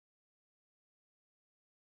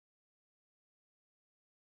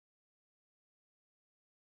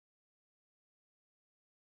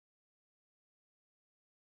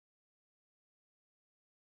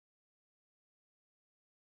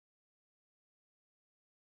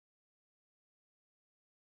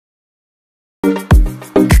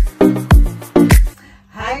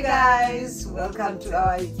Welcome to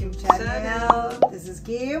our YouTube channel. This is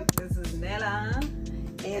Kim. This is Nella.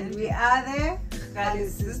 And we are the Kali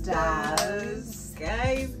Sisters.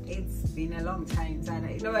 Guys, it's been a long time.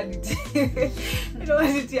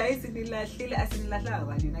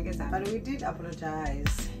 But we did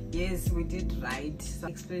apologize. Yes, we did right. So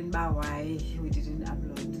explain about why we didn't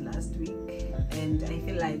upload last week. And I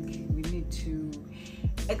feel like we need to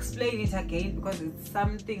explain it again because it's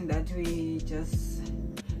something that we just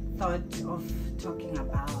thought of talking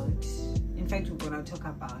about. In fact, we're gonna talk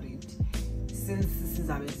about it since this is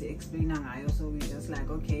obviously explaining. So we're just like,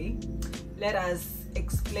 okay, let us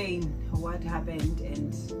explain what happened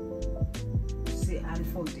and see,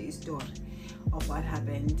 unfold the story of what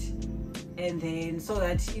happened, and then so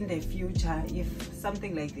that in the future, if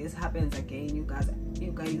something like this happens again, you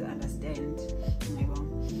guys understand.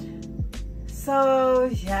 So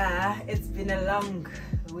yeah, it's been a long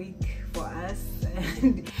week for us,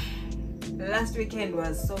 and last weekend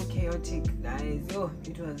was so chaotic, guys.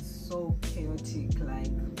 It was so chaotic.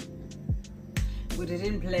 Like, we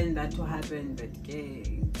didn't plan that to happen, but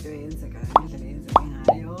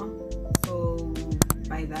so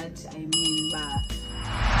by that I mean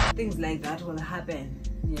things like that will happen.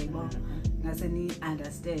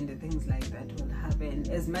 Understand that things like that will happen.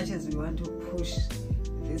 As much as we want to push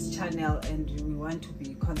this channel and we want to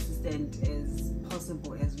be consistent as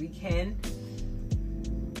possible as we can,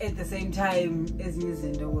 at the same time, as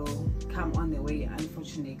Nizindo will come on the way,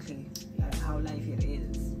 unfortunately. How life it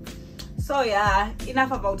is. So yeah,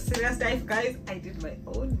 enough about serious life, guys. I did my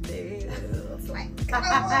own nails. Like, come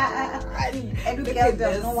on. And we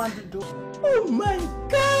does not want to do. Oh my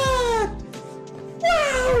god!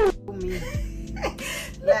 Wow! Me.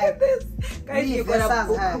 Like this, guys. Me You're gonna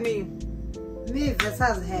book her. me. Me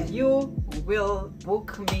versus her. You will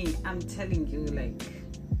book me. I'm telling you, like,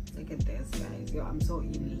 look at this, guys. I'm so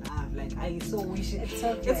in love. Like, I so wish it. It's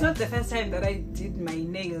okay. It's not the first time that I did my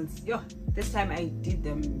nails. This time I did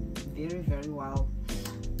them very, very well.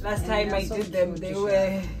 Last time I did them, they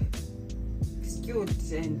were skewed,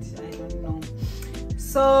 and I don't know.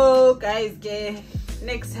 So, guys,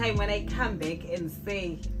 next time when I come back and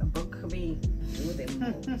say book me, do the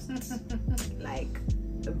most. Like,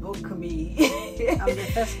 book me. I'm the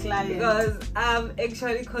first client. Because I'm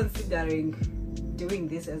actually considering doing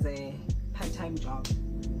this as a part-time job.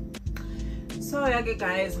 So yeah,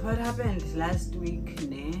 guys, what happened last week?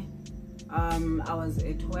 I was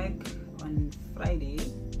at work on Friday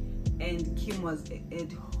and Kim was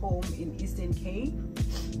at home in Eastern Cape.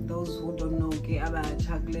 Those who don't know, we are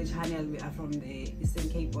from the Eastern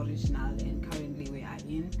Cape original, and currently we are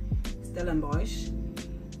in Stellenbosch.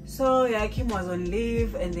 So yeah, Kim was on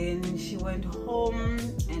leave and then she went home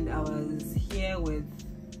and I was here with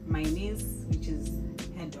my niece, which is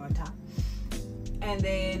her daughter. And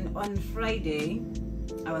then on Friday,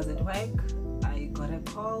 I was at work. I got a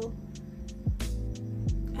call.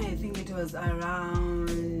 I think it was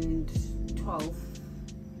around 12.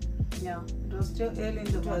 Yeah, it was still early in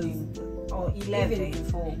the morning. Or 11. Even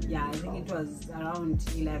before. Yeah, I think it was around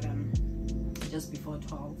 11, just before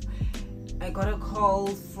 12. I got a call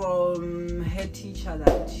from her teacher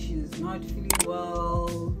that she's not feeling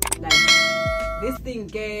well. Like, this thing,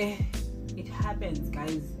 it happens,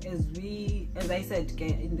 guys. As I said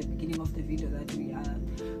in the beginning of the video, that we are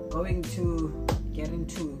going to get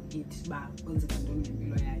into it.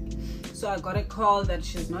 So I got a call that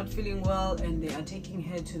she's not feeling well and they are taking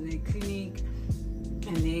her to the clinic.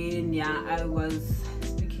 And then yeah, I was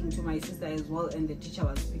speaking to my sister as well, and the teacher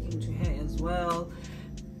was speaking to her as well.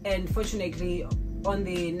 And fortunately, on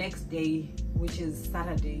the next day, which is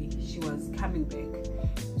Saturday, she was coming back,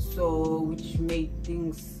 so which made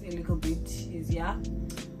things a little bit easier.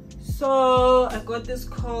 So I got this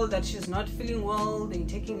call that she's not feeling well. They're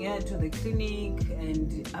taking her to the clinic,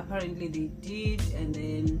 and apparently they did. And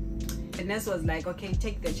then the nurse was like, okay,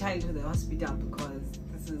 take the child to the hospital because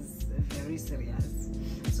this is very serious.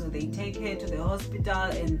 So they take her to the hospital,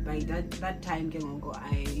 and by that time,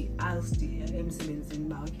 I asked the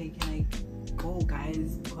okay, can I go,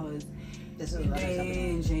 guys, because this is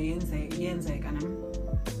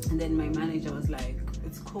and then my manager was like,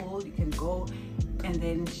 it's cool, you can go. And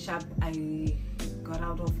then sharp, I got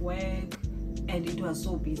out of work and it was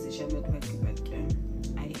so busy, she at work, but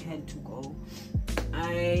I had to go.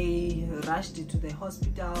 I rushed to the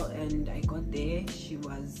hospital and I got there. She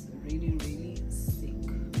was really, really sick.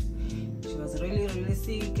 She was really, really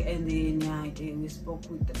sick. And then yeah, we spoke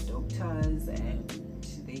with the doctors and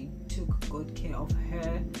they took good care of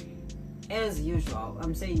her as usual.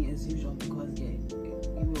 I'm saying as usual because you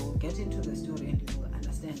will get into the story and you will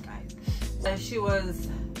understand, guys. She was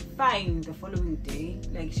fine the following day.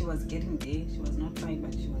 Like she was getting there. She was not fine,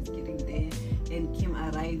 but she was getting there. And Kim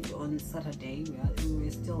arrived on Saturday. We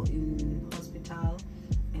were still in hospital.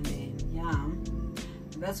 And then, yeah,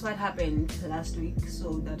 that's what happened last week.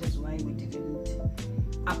 So that is why we didn't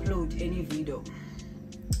upload any video.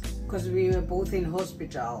 Because we were both in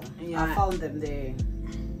hospital. Yeah. I found them there.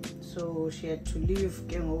 So she had to leave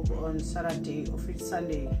Kengogo on Saturday or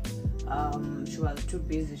Sunday. She was too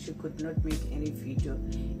busy. She could not make any video.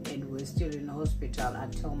 And we were still in hospital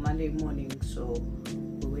until Monday morning. So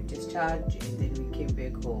we were discharged and then we came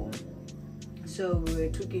back home. So we were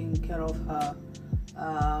taking care of her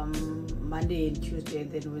Monday and Tuesday,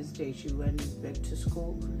 and then Wednesday she went back to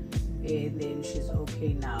school, and then she's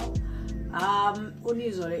okay now.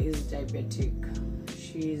 Unizole is diabetic.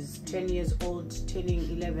 She's 10 years old, turning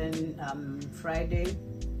 11 Friday,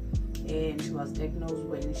 and she was diagnosed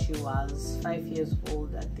when she was 5 years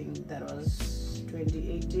old. I think that was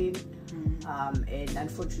 2018. And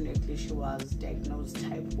unfortunately she was diagnosed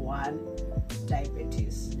type 1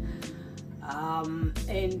 diabetes. And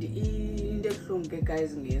in the klunke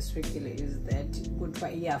guys ngeswekile is that kuthiwa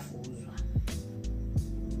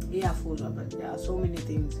iyafuzwa, but there are so many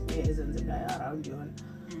things ezenzeka around you,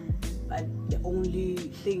 but the only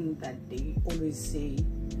thing that they always say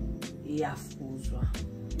iyafuzwa.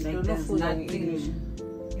 Like there's nothing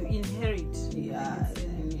you inherit. Yeah,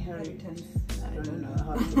 inheritance. I don't know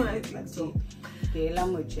how to I think so. The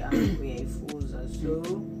language uyayifuza. So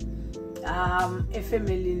a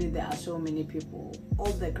family, there are so many people.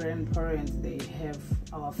 All the grandparents, they have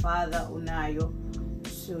our father Unayo.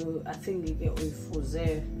 So I think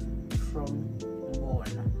uyifuze from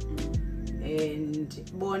Bona.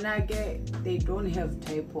 And Bona, they don't have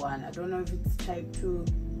type 1. I don't know if it's type 2,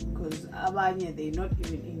 because abanye they're not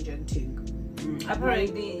even injecting.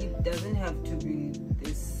 Apparently it doesn't have to be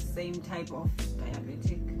the same type of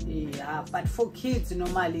diabetic. Yeah, but for kids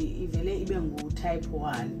normally even type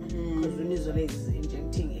 1, because Unizole is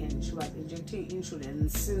injecting, and she was injecting insulin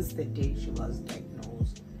since the day she was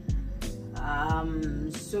diagnosed.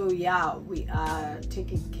 So yeah, we are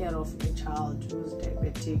taking care of a child who's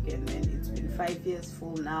diabetic, and then it's been 5 years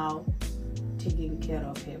full now taking care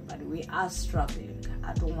of her, but we are struggling.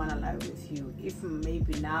 I don't want to lie with you. If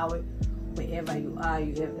maybe now wherever you are,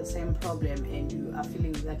 you have the same problem and you are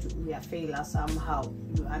feeling that we are failing somehow,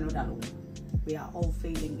 you are not alone. We are all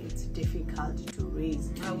failing. It's difficult to raise.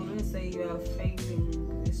 I wouldn't say you are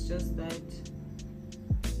failing. It's just that,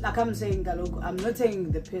 like I'm saying, I'm not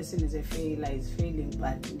saying the person is a failure, is failing,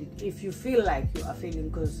 but if you feel like you are failing,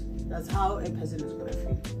 because that's how a person is going to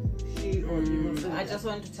feel. She or he will feel. I just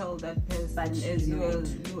want to tell that person, but as you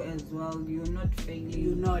as well, you're not failing.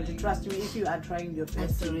 You know, trust me, if you are trying your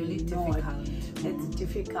best, it's really difficult. It's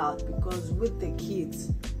difficult because with the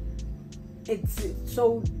kids, it's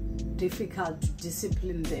so difficult to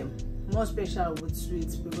discipline them. More special with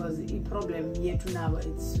sweets, because the problem here to now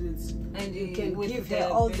it's sweets. And you can give her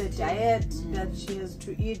all the diet that she has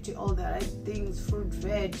to eat, all the right things, fruit,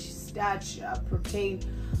 veg, starch, protein,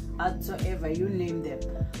 whatsoever, you name them.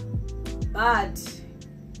 But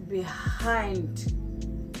behind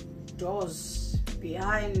doors,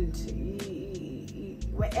 behind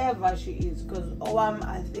wherever she is, because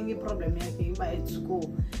I think the problem is at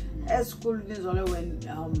school. At school is only when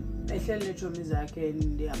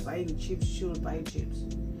and they are buying chips, she will buy chips.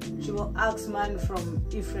 She will ask man from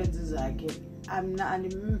friends I'm not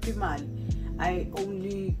I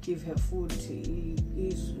only give her food that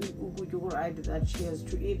she has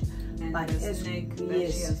to eat, and but the snack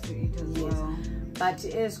that she has to eat as well. But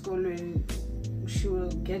at school, she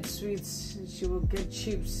will get sweets, she will get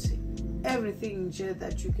chips, everything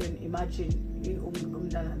that you can imagine.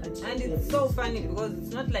 And it's so funny because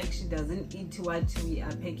it's not like she doesn't eat what we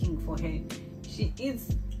are packing for her. She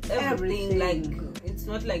eats everything. Like, it's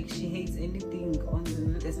not like she hates anything on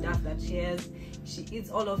the stuff that she has. She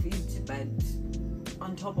eats all of it, but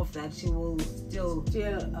on top of that, she will still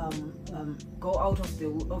go out of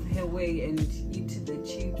her way and eat the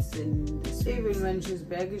chips and the sweets. Even when she's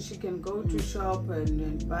begging, she can go to shop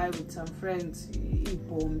and buy with some friends, and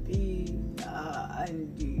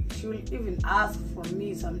she will even ask from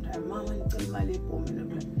me sometimes, Mama,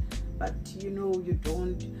 but you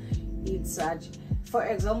don't eat such. For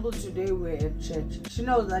example, today we're at church. She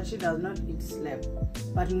knows that she does not eat slab,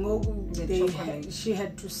 but she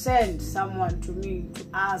had to send someone to me to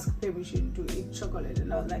ask permission to eat chocolate,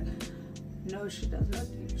 and I was like, no, she does not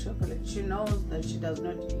eat chocolate. She knows that she does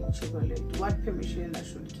not eat chocolate. What permission I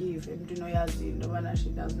should give him to know she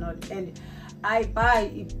does not. And I buy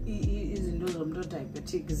izinto zomntu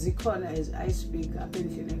diabetic zikhona as I speak apha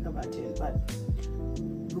endlini ekabatheni, but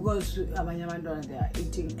because abanye abantwana they are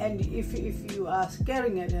eating, and if you are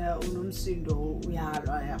staring at her unomsindo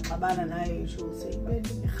uyalwa yaxabana naye, she will say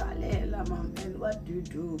bendikhalela mom, and what do you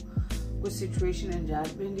do with situation enjalo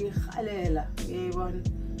bendikhalela yebona.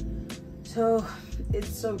 So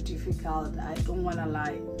it's so difficult, I don't want to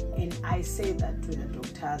lie, and I say that to the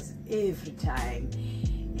doctors every time.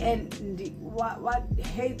 And what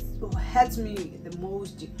hurts me the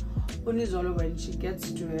most, Unizolo, when she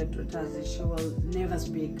gets to her daughters, she will never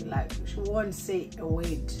speak, like she won't say a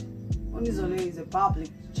word. Unizolo is a public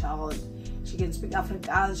child. She can speak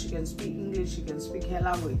Afrikaans, she can speak English, she can speak her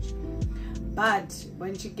language. But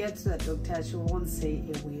when she gets to the doctor, she won't say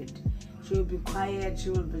a word. She will be quiet, she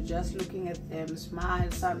will be just looking at them, smile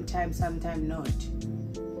sometimes, sometimes not.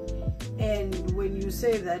 And when you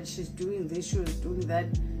say that she's doing this, she was doing that,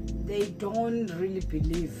 they don't really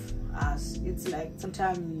believe us. It's like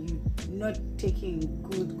sometimes you're not taking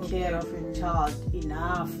good care of a child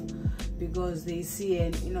enough because they see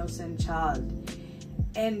an innocent child.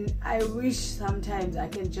 And I wish sometimes I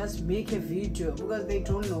can just make a video, because they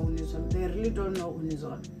don't know Unizolo. They really don't know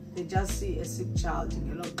Unizolo. They just see a sick child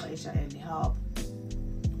in a pressure and help.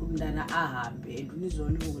 Umdana ahambe, and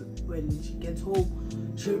Unizolo, when she gets home,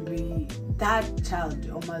 she'll be that child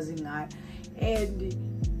omazinga. And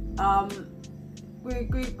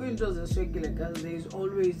there is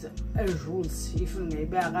always a rules, even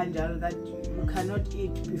that you cannot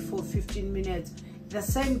eat before 15 minutes. The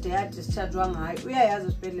same day I discharged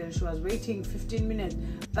she was waiting 15 minutes,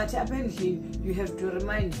 but apparently you have to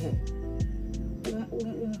remind her.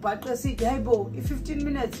 15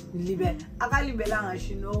 minutes,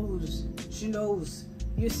 she knows.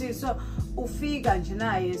 You see, so ufika nje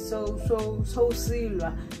naye so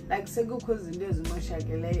silwa like sekukhona into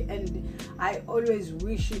ezimoshakele. And I always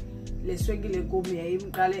wish leswekile kumi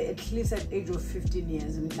yayimqale at least at age of 15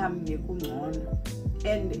 years mhlawumbe ngekungcono.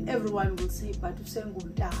 And everyone will say, but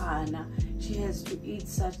usengumntahana, she has to eat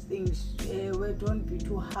such things, we don't be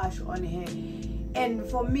too harsh on her. And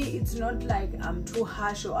for me, it's not like I'm too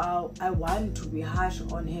harsh or I want to be harsh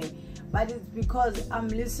on her, but it's because I'm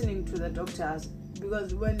listening to the doctors.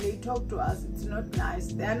 Because when they talk to us, it's not nice.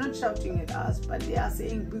 They are not shouting at us, but they are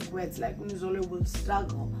saying big words like Unizolo will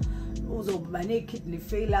struggle, Unizolo kidney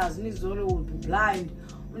failures, Unizolo will be blind,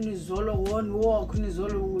 Unizolo won't walk,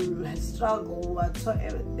 Unizolo will struggle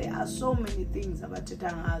whatsoever. There are so many things about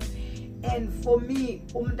Tetangas. And for me,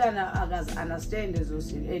 umntana agas understand this,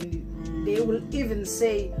 and they will even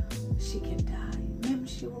say she can die, ma'am,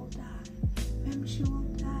 she will die, ma'am, she will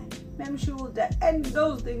die, ma'am, she will die. And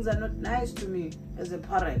those things are not nice to me as a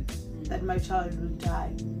parent, that my child will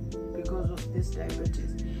die because of this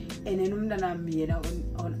diabetes. And then umntana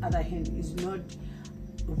on other hand is not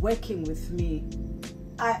working with me.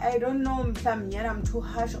 I don't know, I'm too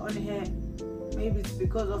harsh on her. Maybe it's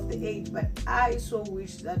because of the age, but I so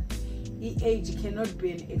wish that age cannot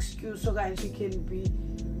be an excuse, so that she can be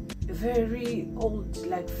very old,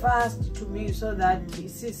 like fast to me, so that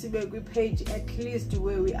we page at least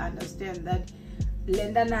where we understand that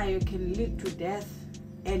Lendanayo can lead to death,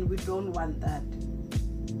 and we don't want that.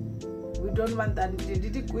 We don't want that.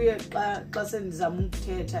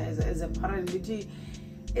 As a parent,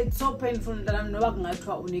 it's so painful that I'm not going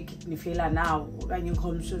to kidney failure now.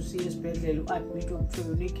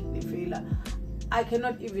 I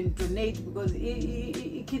cannot even donate because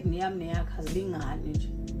kidney has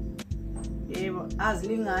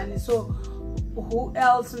lingani. So who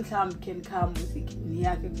else can come with the kidney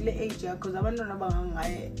age? Because I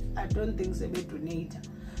don't think so they donate.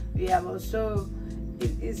 Yeah, so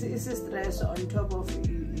it's a stress on top of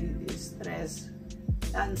stress.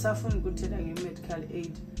 And suffering good medical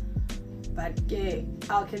aid. But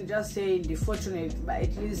I can just say the fortunate, but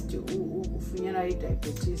at least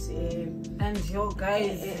diabetes and yo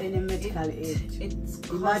guys in a medical aid. It's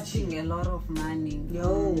costing a lot of money.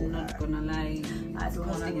 Yo, I'm not gonna lie. It's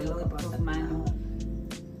costing a lot of money.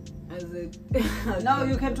 Is it? No,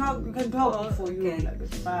 you can talk. You can talk for okay. you. Like,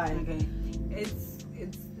 it's fine. Okay, it's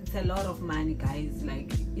a lot of money, guys.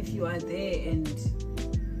 Like if you are there and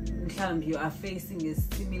you are facing a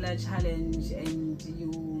similar challenge and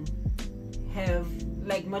you have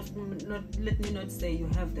like let me not say you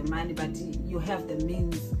have the money, but you have the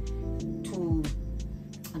means to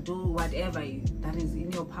do whatever that is in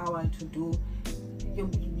your power to do,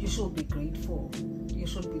 you should be grateful. You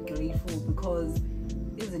should be grateful because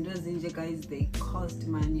guys, they cost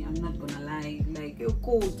money. I'm not gonna lie. Like the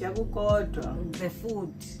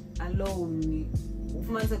food alone,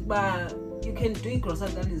 you can do it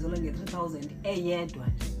grocery is only 3,000 a year.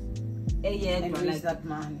 And like that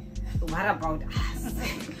money. What about us?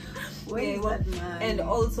 Where is that money? And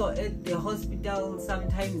also at the hospital,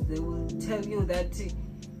 sometimes they will tell you that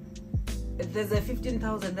there's a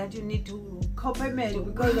 15,000 that you need to co-payment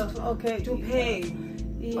because of to pay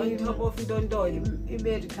on top of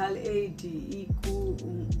medical aid,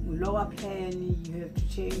 lower plan, you have to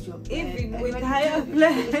change your plan. Even with higher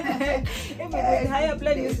plan, with higher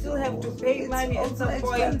plan, you still have to pay money at some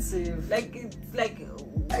point. Like it's like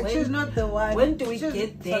she's not the one. When do we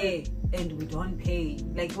get there and we don't pay?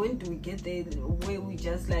 Like when do we get there where we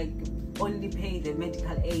just like only pay the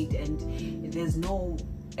medical aid and there's no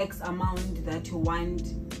X amount that you want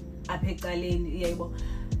aphekaleni yebo,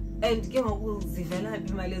 and ke ngokuzivela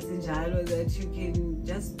imali esinjalo that you can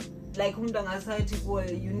just like umuntu angasathi well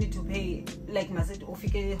you need to pay like masithi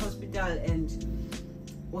ufike hospital and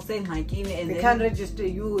usengxakini and they can't register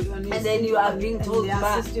you and then you are being told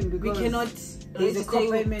we cannot there's a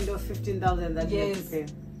co-payment of 15,000 that you have to pay.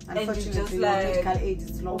 Unfortunately, just like, medical aid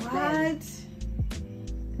is low plan.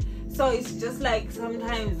 So it's just like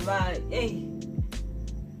sometimes but hey,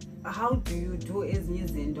 how do you do ezinye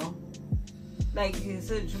izinto? Like you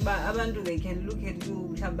said, abantu they can look at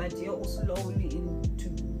you but you're slowly into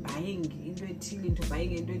buying into into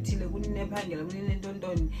ethile kunephangela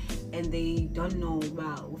kunentontoni and they don't know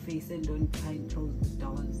about face and don't behind closed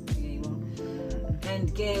doors.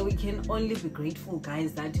 And we can only be grateful,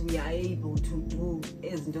 guys, that we are able to do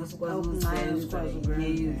izinto sikwazi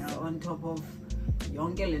on top of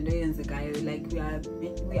yonke lento yenzekayo, like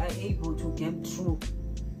we are able to get through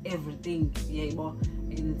everything,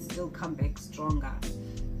 and still come back stronger.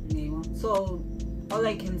 So all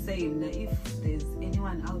I can say is if there's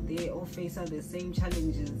anyone out there or facing the same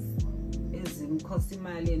challenges as in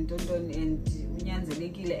imali and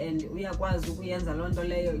unyanzelekile and uyakwazi ukuyenza lonto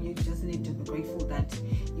leyo, you just need to be grateful that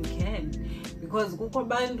you can, because kukho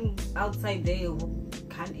abantu outside there who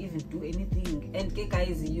can't even do anything. And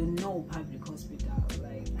guys, you know public hospital,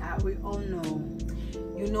 like we all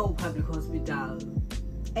know, public hospital.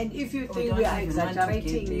 And if you think we are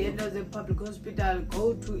exaggerating, the public hospital,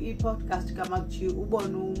 go to e-podcast kamakchi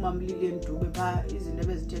ubonu mamlili ntube pa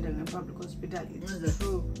izinto ezithetha ngepublic hospital. It's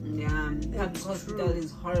true. Yeah, public hospital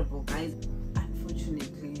is horrible, guys.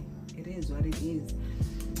 Unfortunately, it is what it is.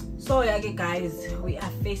 So guys, we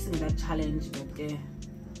are facing that challenge, but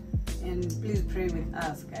and please pray with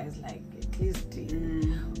us, guys. Like at least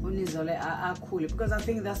unizole akhule, because I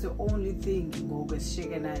think that's the only thing ngoku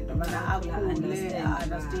esishekena into bana akhule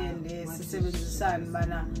understand sisebenzisana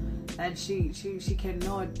bana that she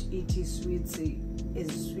cannot eat sweets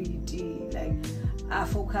as sweet, like I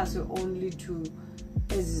focus only to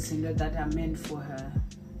izinto that are meant for her.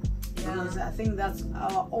 Because I think that's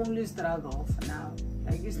our only struggle for now.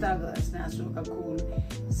 Like you struggle as nasuka cool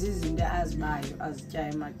zizinto azibayo azitya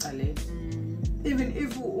emaqaleni. Even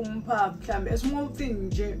if umpha mhlambe a small thing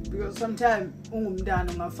nje, because sometimes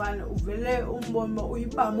ungumntana ungafana uvele umbona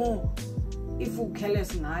uyibamo if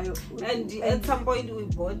careless ngayo. And at some point we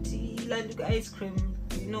bought ice cream,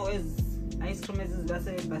 as ice cream as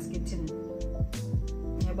basketing.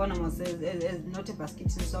 As not a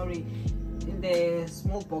basketing, sorry. In the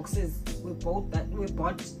small boxes, we bought that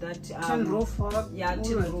tin roof,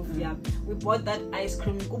 we bought that ice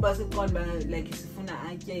cream kuba sikhona like sifuna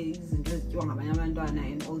atye izinto ezityiwa ngabanye abantwana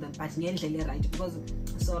and all that, but ngendlela right, because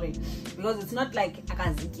it's not like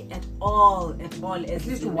akazityi at all at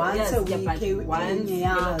least once a week, and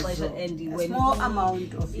a small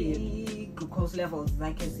amount of it, glucose levels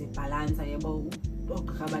like balance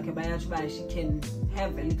she can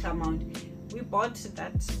have a little amount. We bought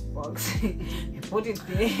that box, we put it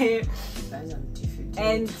there,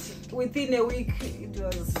 and within a week it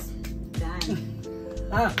was done.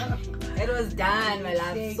 It was done, my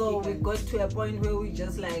love. So we got to a point where we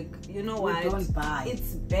just like, what? Don't buy.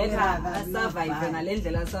 It's better I survive and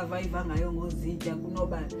I survive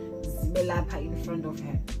kunoba zibe lapha in front of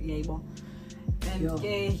her. And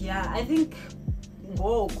I think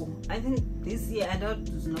this year, I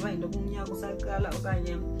don't know,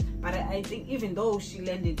 but I think even though she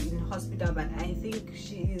landed in hospital, but I think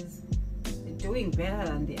she is doing better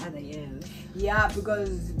than the other years. Yeah,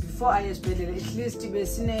 because before I spent at least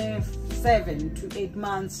 7 to 8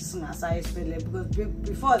 months because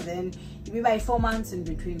before then it be by 4 months in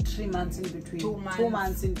between, 3 months in between, 2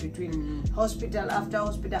 months in between, hospital after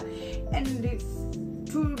hospital. And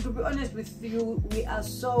to be honest with you, we are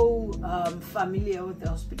so familiar with the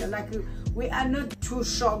hospital. Like we are not too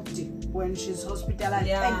shocked when she's hospitalized.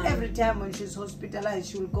 And every time when she's hospitalized,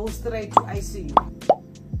 she will go straight to ICU.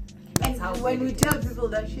 And when we tell people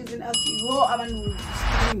that she's in ICU,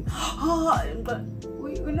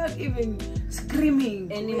 we're not even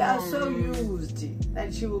screaming anymore. We are so used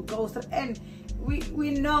that she will go through. And we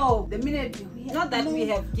know the minute not that we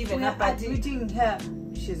have given up, but admitting her,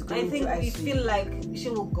 she's going I think to ICU. we feel like she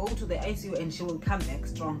will go to the ICU and she will come back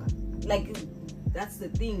stronger. Like that's the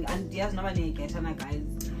thing. And yes, nobody get on, guys.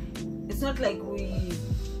 It's not like we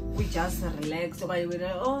just relax or we're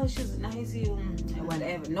like, oh, she's in ICU,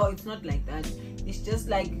 whatever. No, it's not like that. It's just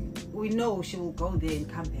like we know she will go there and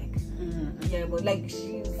come back. Yeah, but like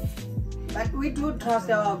she's. But we do trust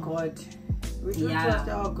our God. We do trust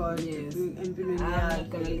our God. Yes.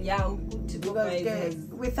 Because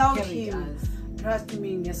without Him, trust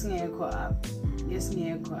me, yes, up.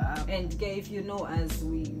 And if you know us,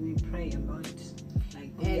 we pray a lot.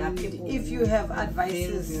 Like and if you have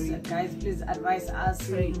advices, guys, please advise us.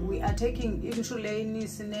 We are taking insulin,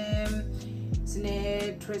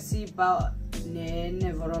 sine Tresiba, ne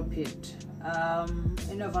Nevorapid.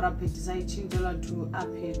 Nevorapid is changed to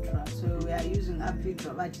Apitra, so we are using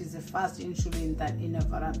Apitra, which is the fast insulin that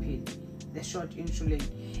Nevorapid, the short insulin,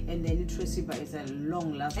 and then Tresiba is a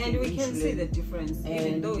long-lasting insulin. And we can see the difference,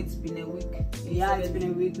 even though it's been a week. Yeah, it's been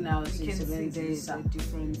a week now. We can see the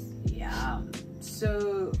difference. Yeah,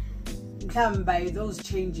 so by those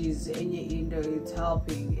changes, it's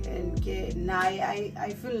helping. And now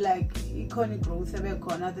I feel like economic growth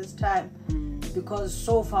at this time. Because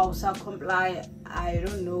so far we comply. I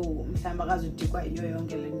don't know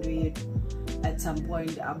at some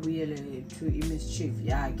point abuyele to image chief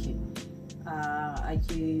yakhe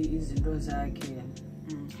izinto zakhe.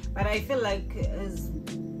 But I feel like as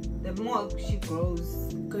the more she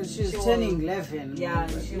grows, because she's turning 11, yeah,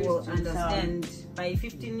 she will understand. By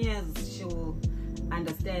 15 years she will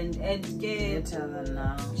understand and get better than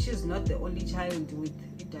now. She's not the only child with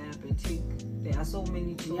diabetic. There are so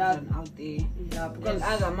many children out there. Yeah, because and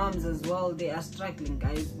other moms as well, they are struggling,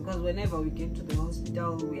 guys. Because whenever we get to the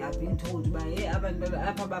hospital, we are being told by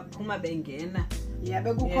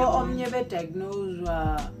omnye diagnosed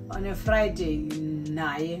on a Friday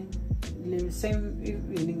naye the same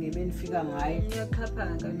evening benfika ngayo.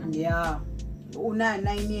 Yeah, una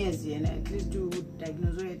 9 years at least to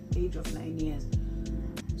diagnose at age of 9 years.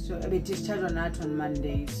 So I discharged on that on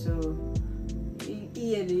Monday. So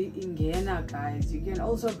yearly ingena, guys. You can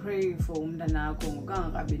also pray for umntanakho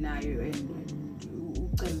ngokungabi nayo and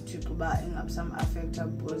ucela uThixo ba engabisam affecta,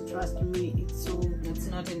 because trust me, it's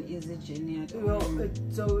not an easy journey at all. Well,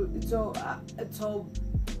 it's so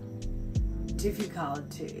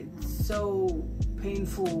difficult. It's so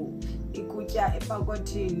painful. Ikutya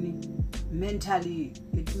epakothini, mentally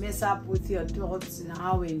it mess up with your thoughts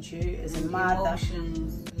now and as a mother.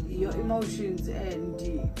 Your emotions,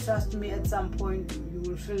 and trust me, at some point you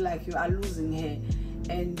will feel like you are losing her,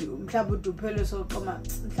 and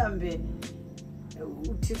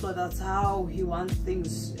that's how He wants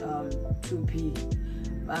things to be.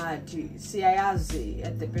 But see,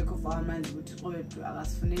 at the back of our minds,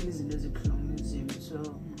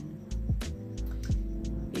 so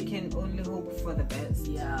we can only hope for the best.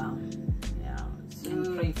 Yeah. So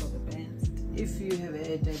and pray for the best. If you have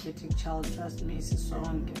a diabetic child, trust me, it's a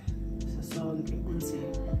song. You're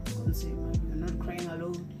not crying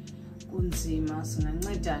alone.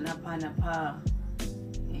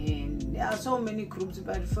 And there are so many groups,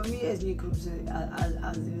 but for me, as new groups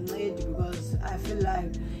as because I feel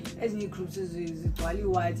like as new groups is equally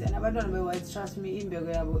white, and I don't know white. Trust me, in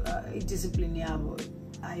discipline,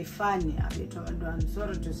 I funny. I'm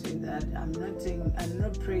sorry to say that. I'm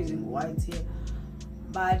not praising whites here.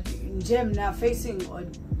 But in Gem now facing or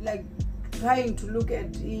like trying to look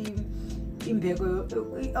at behavior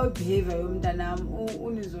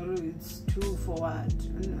Unizolo, it's too forward.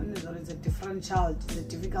 Unizolo is a different child, it's a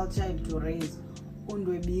difficult child to raise.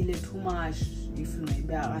 Undwebile too much if no.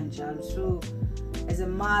 So as a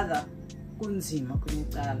mother,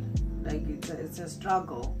 like it's a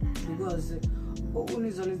struggle because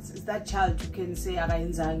Unizolo it's that child who can say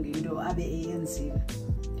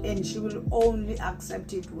and she will only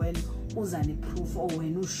accept it when uzani proof or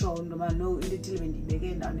when you show no little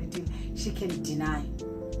when she can deny.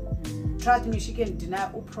 Trust me, she can deny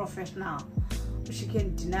professional. She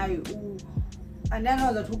can deny and I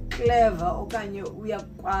know that who clever okanye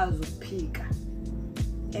uyakwazi ukuphika.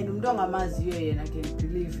 And umuntu ongamaziyo yena can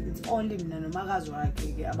believe it's only mina nomakazi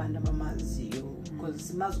wakhe ke abantu abamaziyo because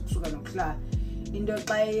simazi ukusuka nokuhlala. Into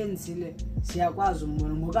xa eyenzile siyakwazi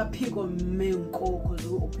umbona ngokaphiko menkoko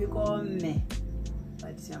uphiko me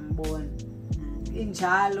but siyambona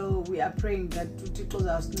injalo. We are praying that uThixo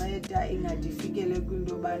uzasinceda ingadifikele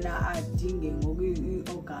kwinto bana adinge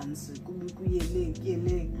ngoku-organs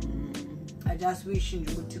kuyele. I just wish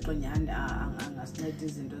nje uThixo nyanda angasinceda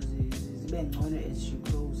izinto zibe ngcono as she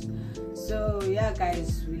grows. So yeah,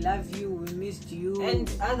 guys, we love you, we missed you,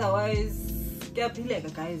 and otherwise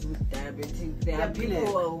guys with diabetes. There are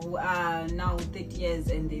people who are now 30 years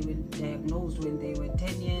and they were diagnosed when they were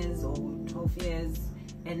 10 years or 12 years,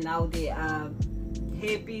 and now they are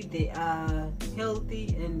happy, they are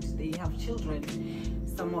healthy, and they have children.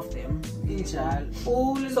 Some of them.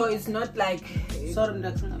 So it's not like it's not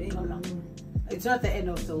the end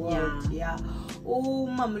of the world. Yeah.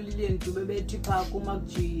 Mama Lillian to baby tipa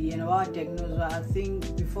kumakji, I think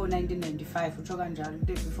before 1995, before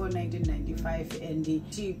 1995, and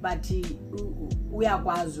but we are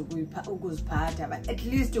ukuziphatha, but at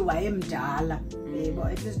least wayemdala.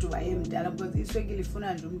 At least wayemdala, because it's regularly fun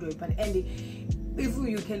and if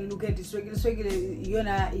you can look at it, you're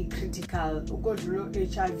not critical. Go to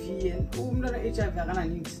HIV and HIV.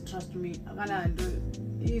 Trust me,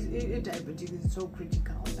 diabetes is so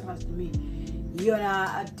critical. Trust me. You're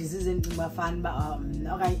not a disease and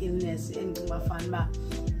illness and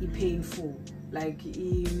painful, like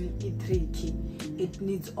it's tricky. It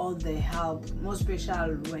needs all the help, more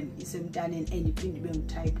special when it's done in independent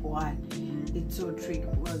type 1. It's so tricky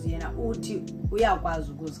because we are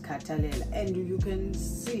and you can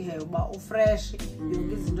see her but fresh, you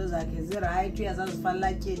get those like right, and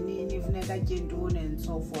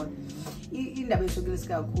so forth. In the basic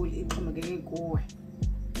cool, it cool.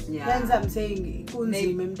 Hence I'm saying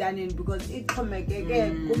because it come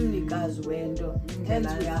again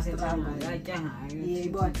hence we are struggling.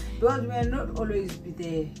 Because we are not always be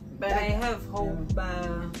there. But I have hope,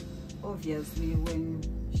 obviously when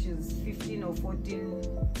she's 15 or 14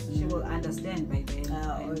 she will understand by then,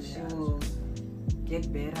 and she will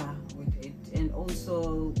get better with it. And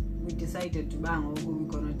also we decided to we're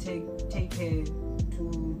gonna take her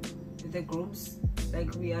to the groups.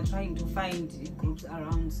 Like we are trying to find groups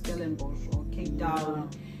around Stellenbosch or Cape Town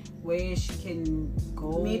where she can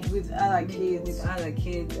go meet with other kids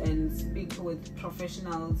and speak with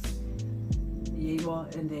professionals,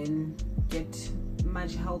 and then get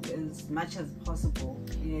much help as much as possible.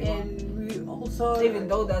 And we also, even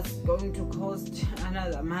though that's going to cost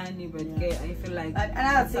another money, but I feel like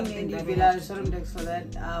another thing in the village for that,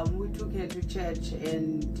 we took her to church,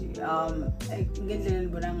 and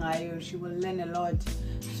she will learn a lot.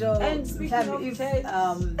 So and if they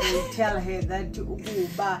tell her that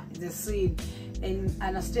Uba is a sin, and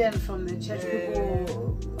understand from the church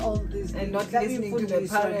people all these and not listening to the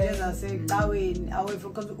parents.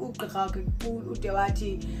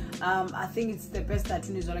 I think it's the best that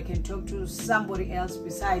Unizola can talk to somebody else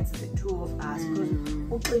besides the two of us,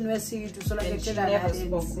 because she never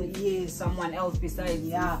spoke with someone else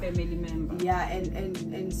besides a family member.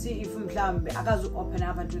 And see if I can open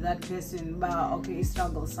up to that person, but okay,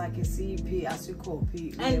 struggles like a CP as a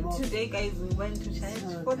copy. And today, guys, we went to church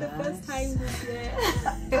for the first time this year.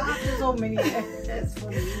 After so many years for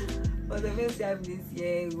me. For the first time this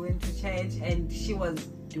year, we went to church, and she was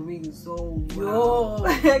doing so well.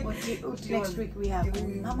 Next week we have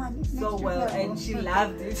Mama, so well, and she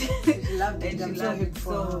loved it. She loved it. And she loved it.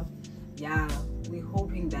 So we're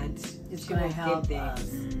hoping that it's gonna help there.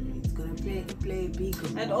 It's gonna play a big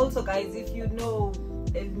role. And also, guys, if you know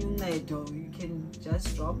El Nungedo, you can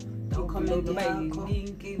just drop down below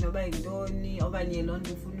link,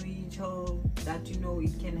 that you know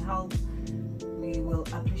it can help. We will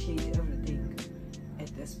appreciate everything at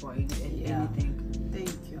this point and anything.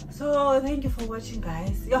 Thank you. So thank you for watching,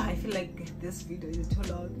 guys. I feel like this video is too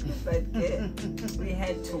long, but we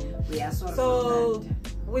had to. We are sorry. So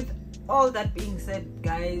with all that being said,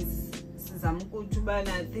 guys, things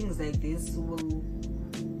like this will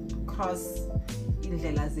cross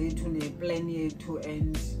indlela zethu neplan yethu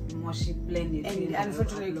and moshi plan yethu. And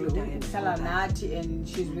unfortunately and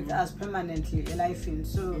she's with us permanently life in,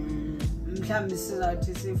 so mhlambi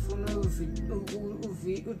sizawuthi sifuna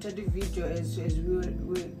uthatha video as we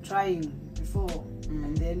were trying before,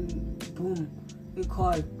 and then boom, we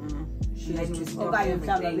call. She's okanye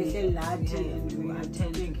mhlawumbe behleli nathi and we are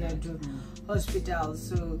taking her to hospital.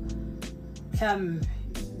 So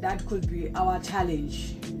that could be our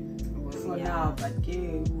challenge for now, but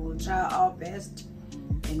we'll try our best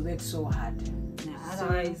and work so hard.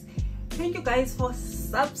 Otherwise, thank you guys for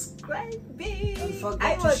subscribing. Don't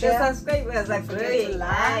forget to share. The subscribers are growing.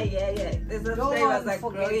 The subscribers are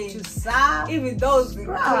growing. To sub. Even those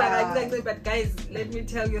people are like, but guys, let me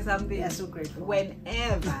tell you something. We are so grateful.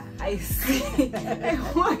 Whenever I see a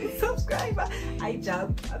one subscriber, I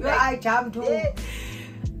jump. I jump too.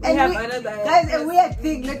 And guys, a weird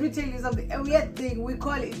thing. Let me tell you something. A weird thing. We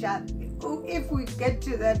call each other. If we get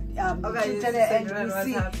to that channel and we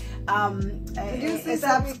see a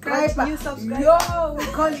subscriber. New subscriber. Yo, we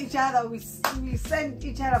call each other, we send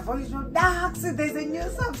each other voice note. Daxi, there's a new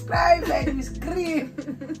subscriber, and we scream.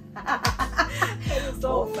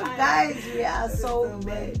 So fun. Guys, we are so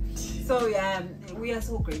mad. So yeah, we are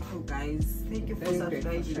so grateful, guys. Thank you for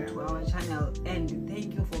subscribing to our channel, and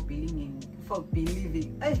thank you for believing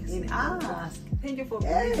in us. Thank you for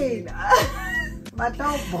believing in us.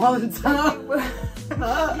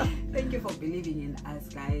 Thank you for believing in us,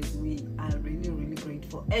 guys. We are really, really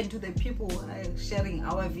grateful. And to the people who are sharing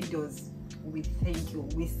our videos, we thank you.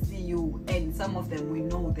 We see you, and some of them we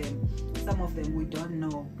know them, some of them we don't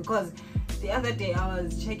know. Because the other day I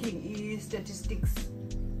was checking statistics,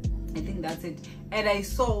 I think that's it, and I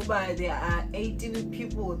saw there are 18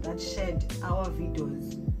 people that shared our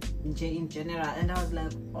videos in general, and I was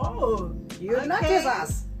like, oh, you notice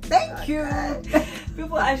us. Thank you.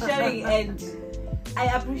 People are sharing, and I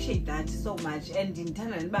appreciate that so much. And in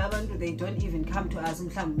Thailand, they don't even come to us and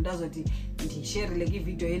share like a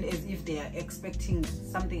video as if they are expecting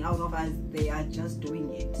something out of us. They are just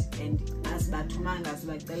doing it. And as so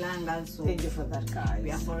thank you for that, guys.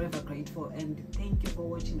 We are forever grateful, and thank you for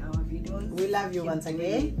watching our videos. We love you once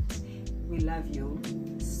again. We love you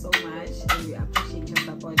so much, and we appreciate your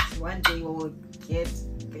support. One day we will get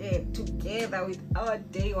there together with our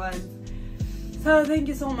day ones. So thank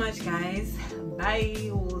you so much, guys. Bye.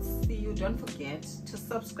 We'll see you. Don't forget to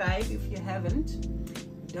subscribe if you haven't.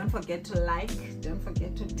 Don't forget to like. Don't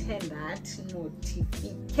forget to turn that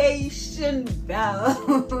notification bell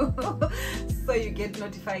so you get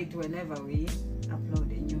notified whenever we upload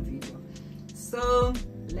a new video. So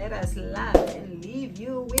let us love and leave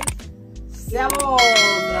you with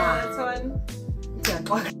Siyabonga. That's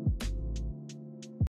one.